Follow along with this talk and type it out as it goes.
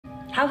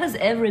How has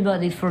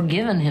everybody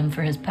forgiven him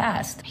for his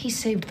past? He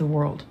saved the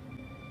world.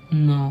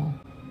 No.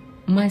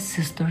 My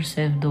sister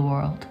saved the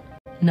world.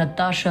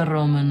 Natasha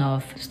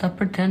Romanov. Stop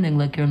pretending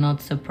like you're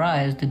not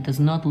surprised. It does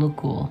not look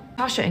cool.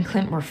 Tasha and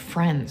Clint were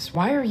friends.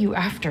 Why are you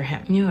after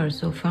him? You are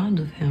so fond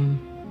of him.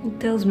 It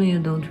tells me you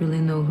don't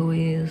really know who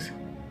he is.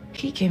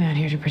 He came out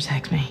here to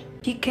protect me.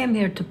 He came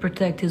here to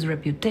protect his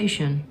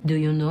reputation. Do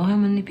you know how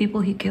many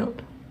people he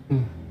killed?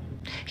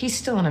 He's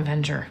still an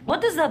Avenger.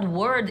 What does that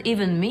word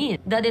even mean?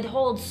 That it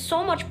holds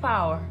so much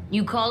power.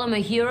 You call him a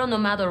hero no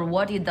matter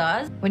what he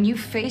does? When you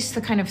face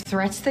the kind of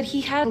threats that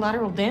he had,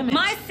 lateral damage...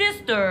 My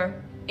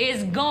sister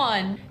is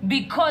gone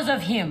because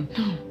of him.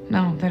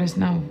 No, that is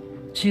no.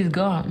 She's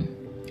gone.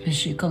 Is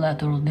she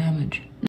collateral damage?